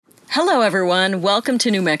Hello, everyone. Welcome to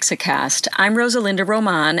New Mexicast. I'm Rosalinda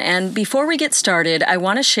Roman, and before we get started, I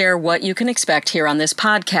want to share what you can expect here on this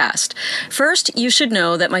podcast. First, you should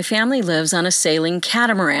know that my family lives on a sailing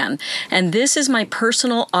catamaran, and this is my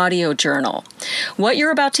personal audio journal. What you're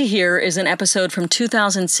about to hear is an episode from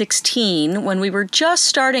 2016 when we were just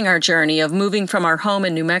starting our journey of moving from our home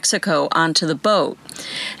in New Mexico onto the boat.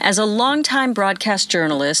 As a longtime broadcast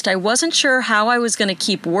journalist, I wasn't sure how I was going to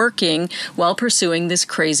keep working while pursuing this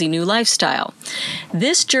crazy new lifestyle.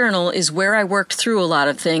 This journal is where I worked through a lot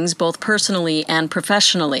of things, both personally and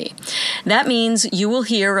professionally. That means you will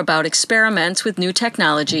hear about experiments with new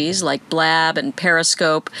technologies like Blab and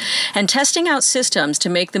Periscope, and testing out systems to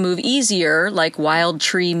make the move easier like Wild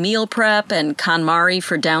Tree meal prep and KonMari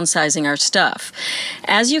for downsizing our stuff.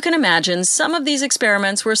 As you can imagine, some of these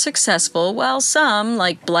experiments were successful, while some,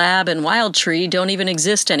 like Blab and Wild Tree, don't even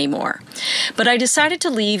exist anymore. But I decided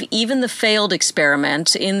to leave even the failed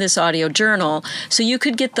experiment in this audio journal so you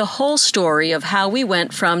could get the whole story of how we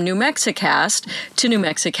went from New Mexicast to New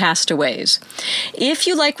Mexicastaways. If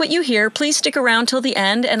you like what you hear, please stick around till the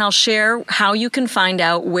end and I'll share how you can find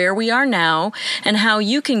out where we are now and how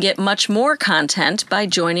you can get much more content by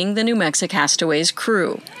joining the New Mexicastaways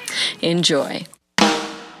crew. Enjoy.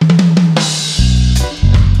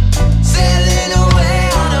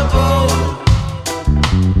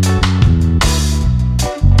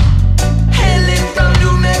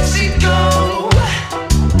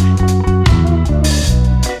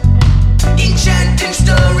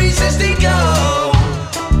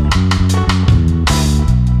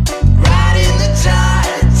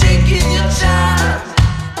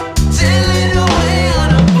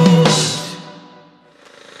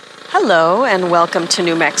 Hello and welcome to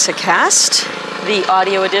New Mexicast, the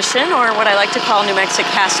audio edition, or what I like to call New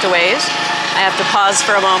Mexicastaways. I have to pause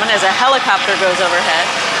for a moment as a helicopter goes overhead.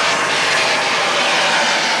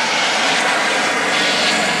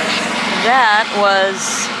 That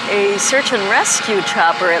was a search and rescue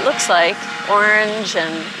chopper, it looks like, orange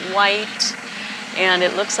and white, and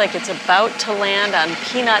it looks like it's about to land on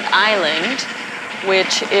Peanut Island,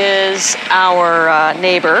 which is our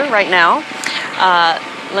neighbor right now.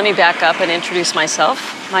 Let me back up and introduce myself.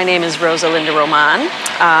 My name is Rosalinda Roman.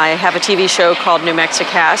 I have a TV show called New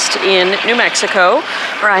Mexicast in New Mexico,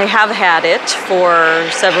 where I have had it for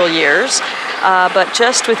several years. But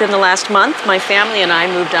just within the last month, my family and I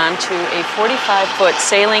moved on to a 45-foot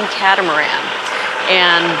sailing catamaran.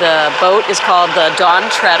 And the boat is called the Dawn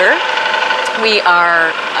Treader. We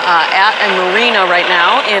are at a marina right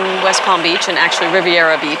now in West Palm Beach, and actually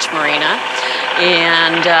Riviera Beach Marina.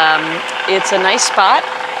 And it's a nice spot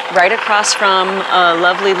right across from a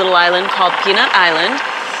lovely little island called Peanut Island.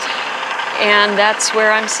 And that's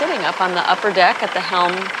where I'm sitting, up on the upper deck at the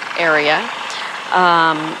helm area.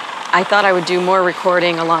 I thought I would do more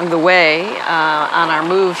recording along the way on our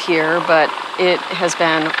move here, but it has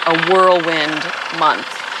been a whirlwind month.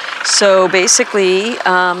 So basically,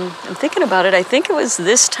 I'm thinking about it, I think it was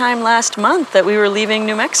this time last month that we were leaving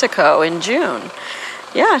New Mexico in June.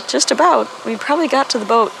 Yeah, just about. We probably got to the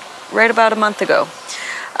boat right about a month ago.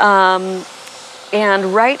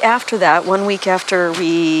 And right after that, 1 week after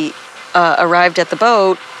we arrived at the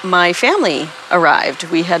boat, my family arrived.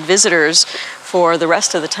 We had visitors for the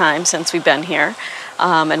rest of the time since we've been here.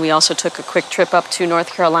 And we also took a quick trip up to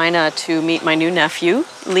North Carolina to meet my new nephew,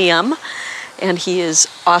 Liam. And he is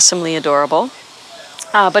awesomely adorable.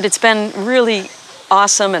 But it's been really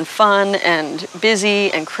awesome and fun and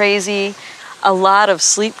busy and crazy. A lot of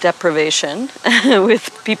sleep deprivation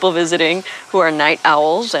with people visiting who are night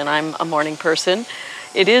owls, and I'm a morning person.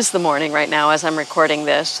 It is the morning right now as I'm recording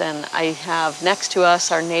this, and I have next to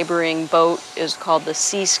us our neighboring boat is called the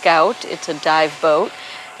Sea Scout. It's a dive boat,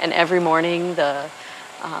 and every morning the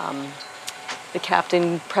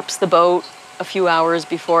captain preps the boat a few hours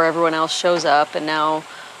before everyone else shows up, and now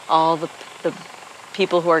all the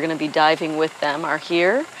people who are going to be diving with them are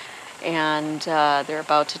here. And they're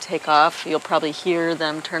about to take off. You'll probably hear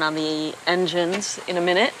them turn on the engines in a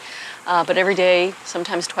minute. But every day,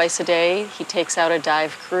 sometimes twice a day, he takes out a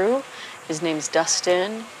dive crew. His name's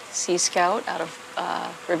Dustin, Sea Scout, out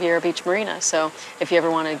of Riviera Beach Marina. So if you ever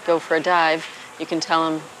want to go for a dive, you can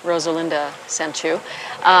tell him Rosalinda sent you.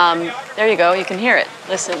 There you go, you can hear it.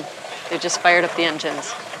 Listen, they just fired up the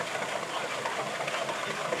engines.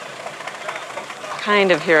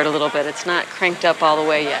 Kind of hear it a little bit. It's not cranked up all the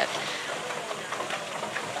way yet.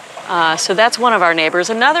 So that's one of our neighbors.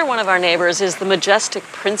 Another one of our neighbors is the Majestic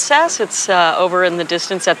Princess. It's over in the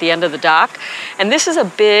distance at the end of the dock. And this is a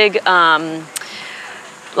big,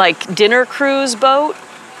 dinner cruise boat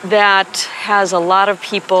that has a lot of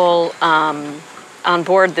people on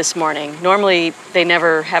board this morning. Normally, they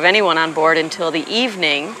never have anyone on board until the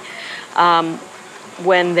evening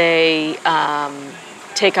when they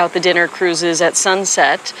take out the dinner cruises at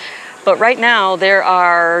sunset. But right now, there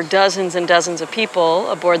are dozens and dozens of people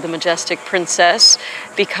aboard the Majestic Princess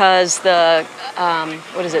because the,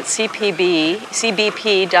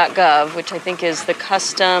 CBP.gov, which I think is the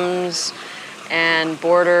Customs and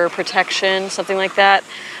Border Protection, something like that.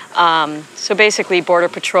 So basically, Border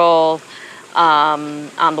Patrol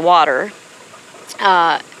on the water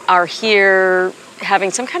are here having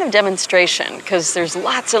some kind of demonstration because there's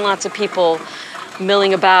lots and lots of people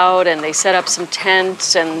milling about, and they set up some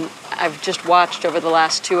tents, and I've just watched over the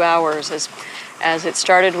last 2 hours as it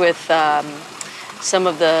started with some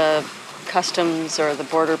of the customs or the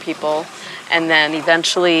border people, and then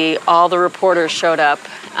eventually all the reporters showed up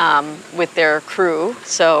with their crew.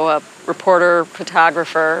 So a reporter,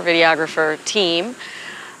 photographer, videographer team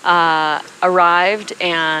arrived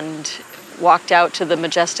and walked out to the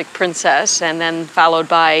Majestic Princess, and then followed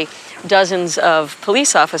by dozens of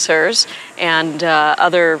police officers and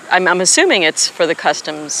I'm assuming it's for the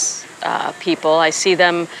customs people. I see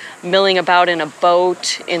them milling about in a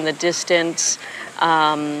boat in the distance.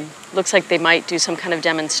 Looks like they might do some kind of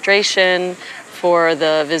demonstration for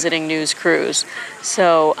the visiting news cruise.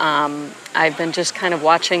 So I've been just kind of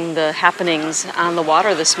watching the happenings on the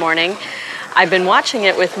water this morning. I've been watching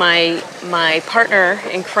it with my partner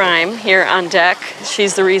in crime here on deck.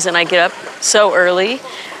 She's the reason I get up so early.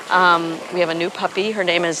 We have a new puppy. Her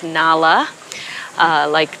name is Nala,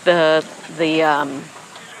 like the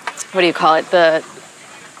what do you call it? The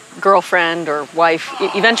girlfriend or wife,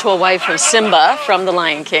 eventual wife of Simba from The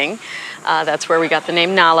Lion King. That's where we got the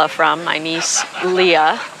name Nala from. My niece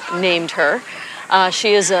Leah named her.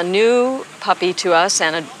 She is a new puppy to us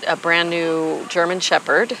and a brand new German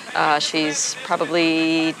Shepherd. She's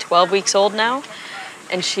probably 12 weeks old now.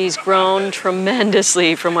 And she's grown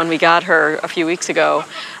tremendously from when we got her a few weeks ago.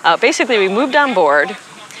 Basically, we moved on board.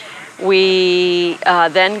 We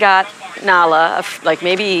then got Nala, like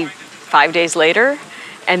maybe 5 days later,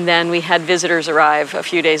 and then we had visitors arrive a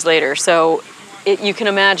few days later. So you can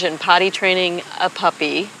imagine potty training a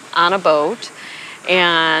puppy on a boat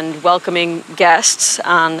and welcoming guests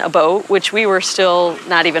on a boat, which we were still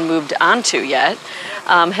not even moved onto yet,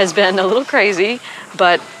 has been a little crazy,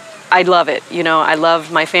 but I love it. You know, I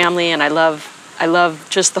love my family, and I love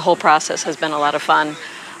just the whole process has been a lot of fun.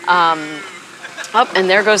 And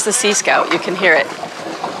there goes the Sea Scout. You can hear it.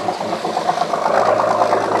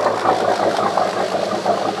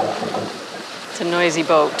 It's a noisy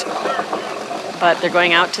boat, but they're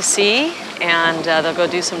going out to sea, and they'll go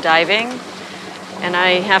do some diving. And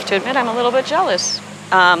I have to admit, I'm a little bit jealous.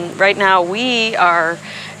 Right now, we are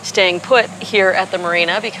staying put here at the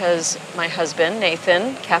marina because my husband,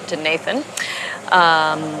 Nathan, Captain Nathan,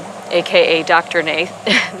 aka Dr.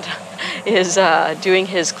 Nathan, is doing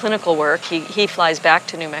his clinical work. He flies back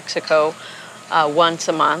to New Mexico once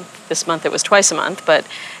a month. This month it was twice a month, but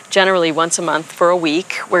generally once a month for a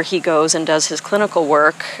week, where he goes and does his clinical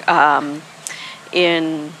work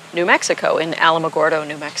in New Mexico, in Alamogordo,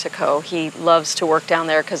 New Mexico. He loves to work down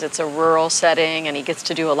there because it's a rural setting, and he gets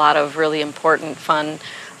to do a lot of really important, fun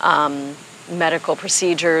medical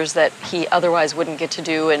procedures that he otherwise wouldn't get to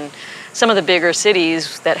do in some of the bigger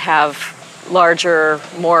cities that have larger,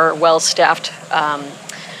 more well-staffed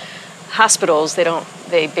hospitals.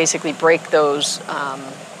 They basically break those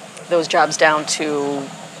jobs down to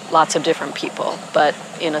lots of different people. But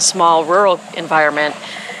in a small rural environment,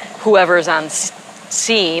 whoever's on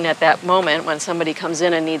scene at that moment when somebody comes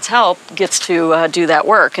in and needs help gets to do that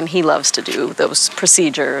work, and he loves to do those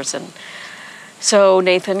procedures. And so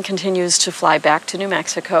Nathan continues to fly back to New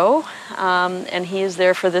Mexico, and he is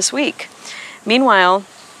there for this week. Meanwhile,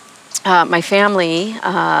 my family,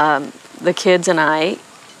 the kids and I,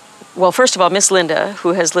 well, first of all, Miss Linda,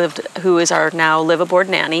 who is our now live-aboard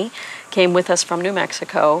nanny, came with us from New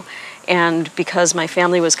Mexico, and because my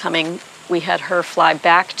family was coming, we had her fly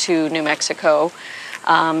back to New Mexico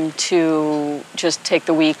to just take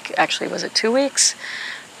the week. Actually, was it 2 weeks?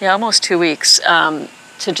 Yeah, almost 2 weeks.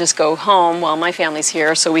 To just go home while my family's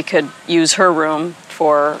here so we could use her room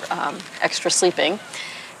for extra sleeping.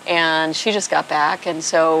 And she just got back. And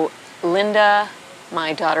so Linda,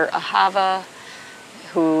 my daughter Ahava,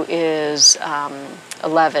 who is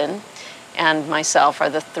 11, and myself are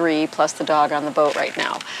the three plus the dog on the boat right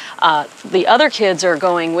now. The other kids are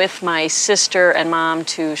going with my sister and mom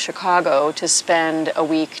to Chicago to spend a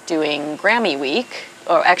week doing Grammy Week,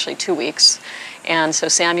 or actually 2 weeks. And so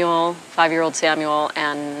Samuel, 5-year-old Samuel,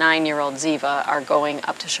 and 9-year-old Ziva are going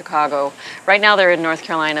up to Chicago. Right now they're in North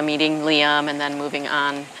Carolina meeting Liam and then moving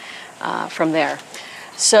on from there.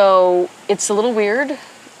 So it's a little weird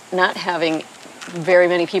not having very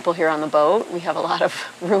many people here on the boat. We have a lot of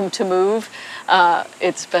room to move.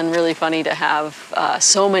 It's been really funny to have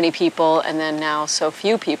so many people and then now so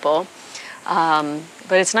few people.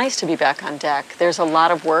 But it's nice to be back on deck. There's a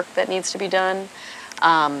lot of work that needs to be done.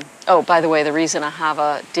 By the way, the reason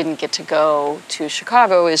Ahava didn't get to go to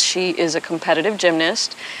Chicago is she is a competitive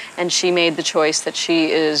gymnast, and she made the choice that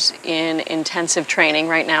she is in intensive training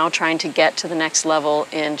right now, trying to get to the next level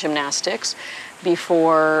in gymnastics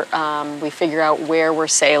before we figure out where we're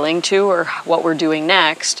sailing to or what we're doing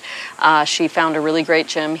next. She found a really great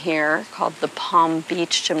gym here called the Palm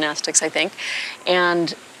Beach Gymnastics, I think,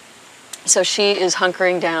 and so she is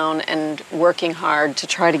hunkering down and working hard to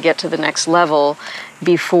try to get to the next level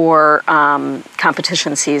before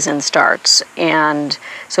competition season starts. And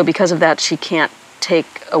so because of that, she can't take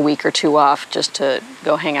a week or two off just to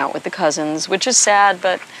go hang out with the cousins, which is sad,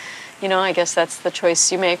 but I guess that's the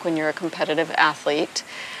choice you make when you're a competitive athlete.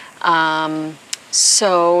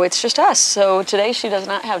 So it's just us. So today she does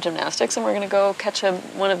not have gymnastics, and we're going to go catch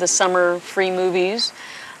one of the summer free movies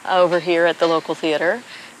over here at the local theater.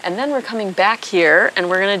 And then we're coming back here, and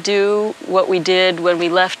we're going to do what we did when we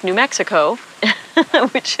left New Mexico,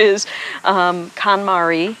 which is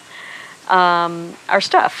KonMari our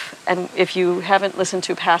stuff. And if you haven't listened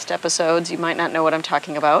to past episodes, you might not know what I'm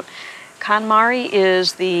talking about. KonMari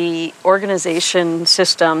is the organization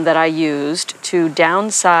system that I used to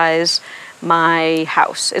downsize my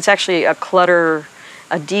house. It's actually a decluttering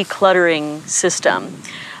system,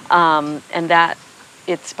 and that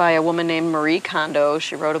it's by a woman named Marie Kondo.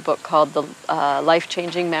 She wrote a book called The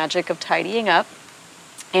Life-Changing Magic of Tidying Up.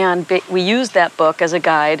 And we used that book as a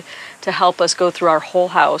guide to help us go through our whole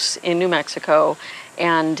house in New Mexico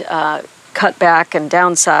and cut back and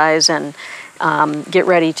downsize and get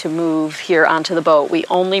ready to move here onto the boat. We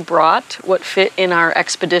only brought what fit in our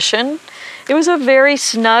expedition. It was a very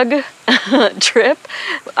snug trip.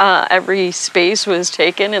 Every space was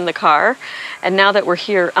taken in the car. And now that we're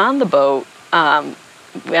here on the boat,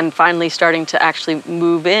 and finally starting to actually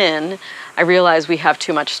move in, I realize we have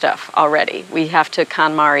too much stuff already. We have to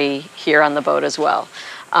KonMari here on the boat as well.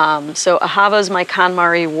 So Ahava's my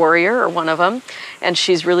KonMari warrior, or one of them, and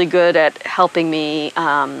she's really good at helping me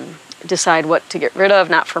decide what to get rid of,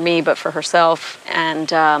 not for me, but for herself,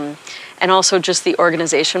 and also just the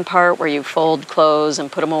organization part where you fold clothes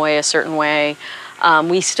and put them away a certain way.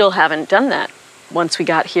 We still haven't done that. Once we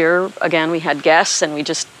got here, again, we had guests, and we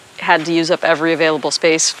just had to use up every available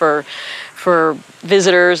space for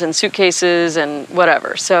visitors and suitcases and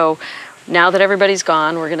whatever. So now that everybody's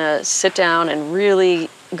gone, we're going to sit down and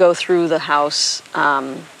really go through the house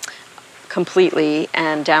completely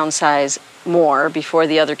and downsize more before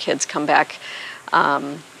the other kids come back.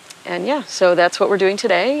 So that's what we're doing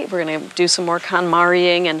today. We're going to do some more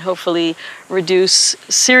KonMariing and hopefully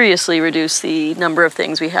seriously reduce the number of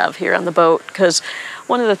things we have here on the boat, because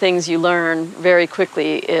one of the things you learn very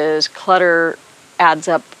quickly is clutter adds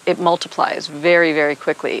up, it multiplies very, very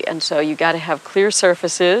quickly. And so you got to have clear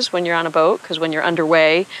surfaces when you're on a boat, because when you're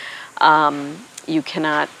underway, you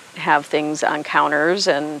cannot have things on counters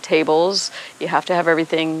and tables. You have to have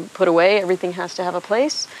everything put away. Everything has to have a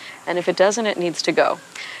place. And if it doesn't, it needs to go.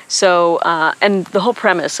 So, and the whole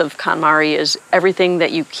premise of KonMari is everything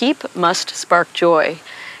that you keep must spark joy.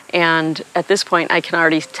 And at this point, I can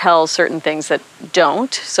already tell certain things that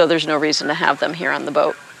don't, so there's no reason to have them here on the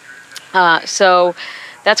boat. So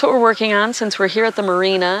that's what we're working on since we're here at the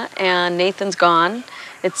marina and Nathan's gone.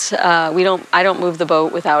 I don't move the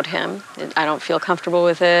boat without him. I don't feel comfortable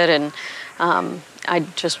with it, and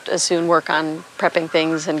I'd just as soon work on prepping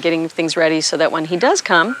things and getting things ready so that when he does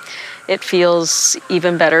come, it feels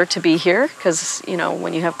even better to be here, because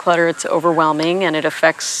when you have clutter, it's overwhelming and it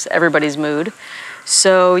affects everybody's mood.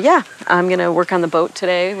 So yeah, I'm going to work on the boat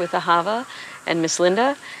today with Ahava and Miss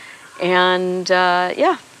Linda. And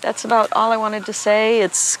that's about all I wanted to say.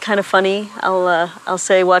 It's kind of funny, I'll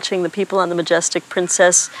say, watching the people on the Majestic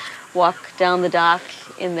Princess walk down the dock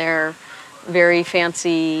in their very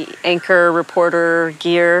fancy anchor reporter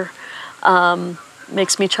gear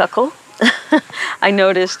makes me chuckle. I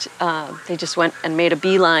noticed they just went and made a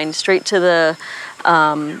beeline straight to the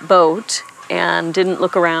boat and didn't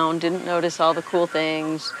look around, didn't notice all the cool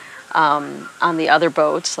things on the other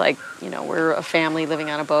boats. Like, we're a family living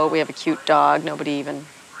on a boat. We have a cute dog. Nobody even,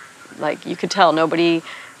 you could tell nobody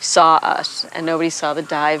saw us, and nobody saw the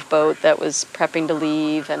dive boat that was prepping to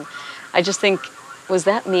leave. And I just think, was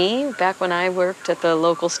that me back when I worked at the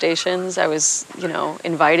local stations? I was,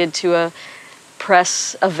 invited to a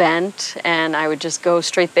press event, and I would just go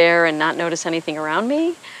straight there and not notice anything around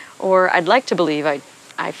me. Or I'd like to believe I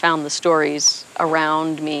I found the stories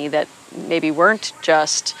around me that maybe weren't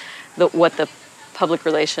just what the public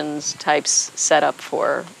relations types set up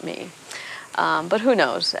for me. But who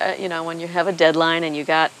knows? When you have a deadline and you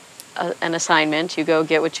got an assignment, you go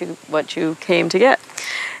get what you came to get,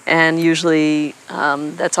 and usually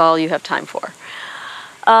that's all you have time for.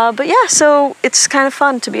 But yeah, so it's kind of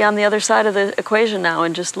fun to be on the other side of the equation now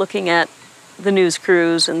and just looking at the news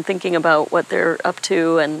crews and thinking about what they're up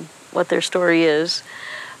to and what their story is,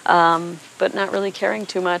 but not really caring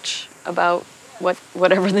too much about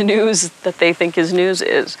whatever the news that they think is news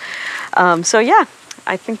is. So yeah,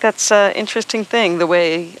 I think that's an interesting thing, the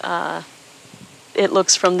way it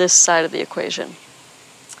looks from this side of the equation.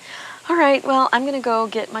 All right, well, I'm going to go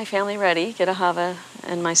get my family ready, get Ahava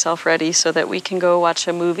and myself ready so that we can go watch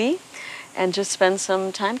a movie and just spend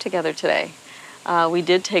some time together today. We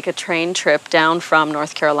did take a train trip down from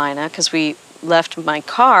North Carolina because we left my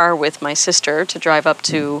car with my sister to drive up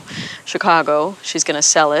to Chicago. She's going to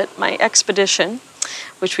sell it. My Expedition,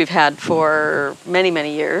 which we've had for many,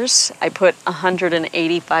 many years, I put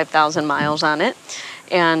 185,000 miles on it.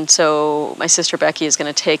 And so my sister Becky is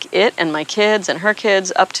going to take it and my kids and her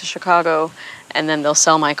kids up to Chicago, and then they'll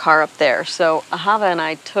sell my car up there. So Ahava and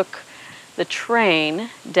I took the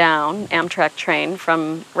train down, Amtrak train,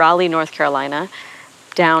 from Raleigh, North Carolina,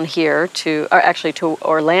 down here to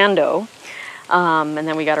Orlando. And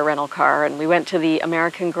then we got a rental car, and we went to the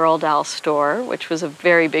American Girl doll store, which was a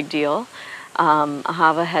very big deal.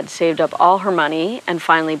 Ahava had saved up all her money and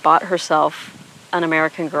finally bought herself an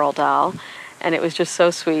American Girl doll. And it was just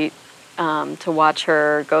so sweet to watch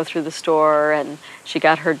her go through the store, and she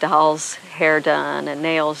got her doll's hair done and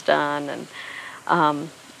nails done. And,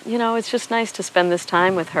 it's just nice to spend this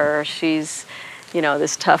time with her. She's,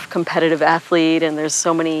 this tough competitive athlete, and there's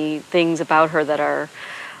so many things about her that are,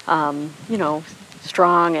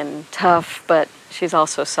 strong and tough, but she's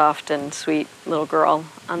also soft and sweet little girl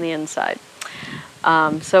on the inside.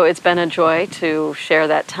 So it's been a joy to share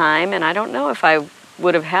that time, and I don't know if I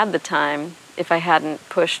would have had the time if I hadn't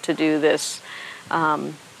pushed to do this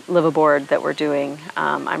live aboard that we're doing.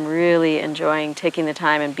 I'm really enjoying taking the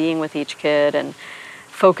time and being with each kid and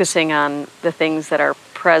focusing on the things that are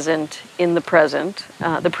present in the present,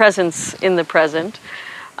 the presence in the present.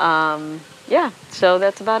 So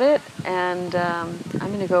that's about it. And I'm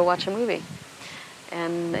going to go watch a movie.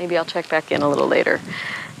 And maybe I'll check back in a little later.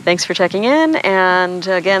 Thanks for checking in. And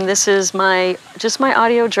again, this is my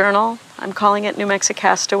audio journal. I'm calling it New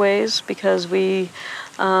Mexicastaways because we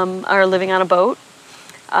are living on a boat.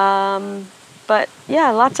 But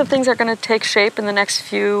yeah, lots of things are going to take shape in the next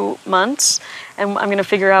few months. And I'm going to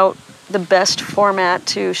figure out the best format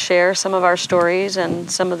to share some of our stories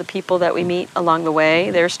and some of the people that we meet along the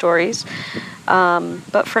way, their stories.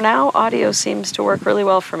 But for now, audio seems to work really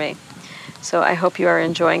well for me. So I hope you are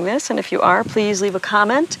enjoying this, and if you are, please leave a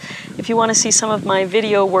comment. If you want to see some of my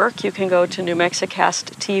video work, you can go to New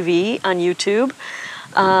Mexicast TV on YouTube,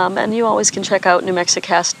 and you always can check out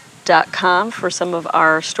newmexicast.com for some of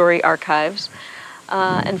our story archives.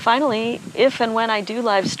 And finally, if and when I do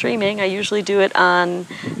live streaming, I usually do it on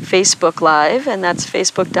Facebook Live, and that's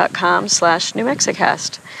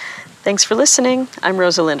facebook.com/NewMexicast. Thanks for listening. I'm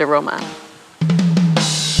Rosalinda Roman.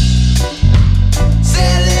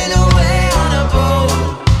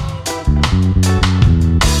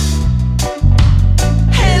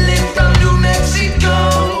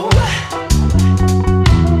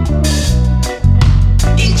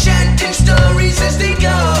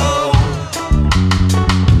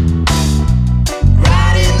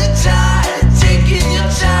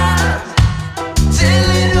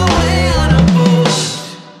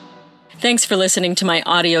 Thanks for listening to my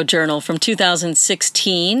audio journal from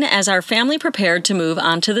 2016 as our family prepared to move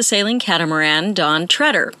onto the sailing catamaran Dawn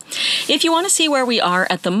Treader. If you want to see where we are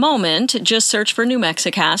at the moment, just search for New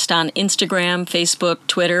Mexicast on Instagram, Facebook,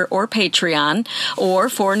 Twitter, or Patreon, or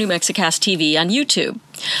for New Mexicast TV on YouTube.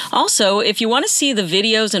 Also, if you want to see the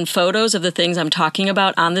videos and photos of the things I'm talking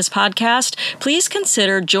about on this podcast, please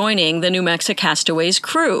consider joining the New Mexicastaways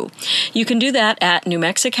crew. You can do that at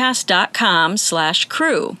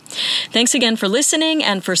newmexicast.com/crew. Thanks again for listening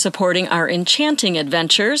and for supporting our enchanting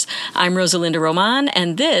adventures. I'm Rosalinda Roman,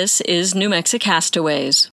 and this is New Mexicastaways.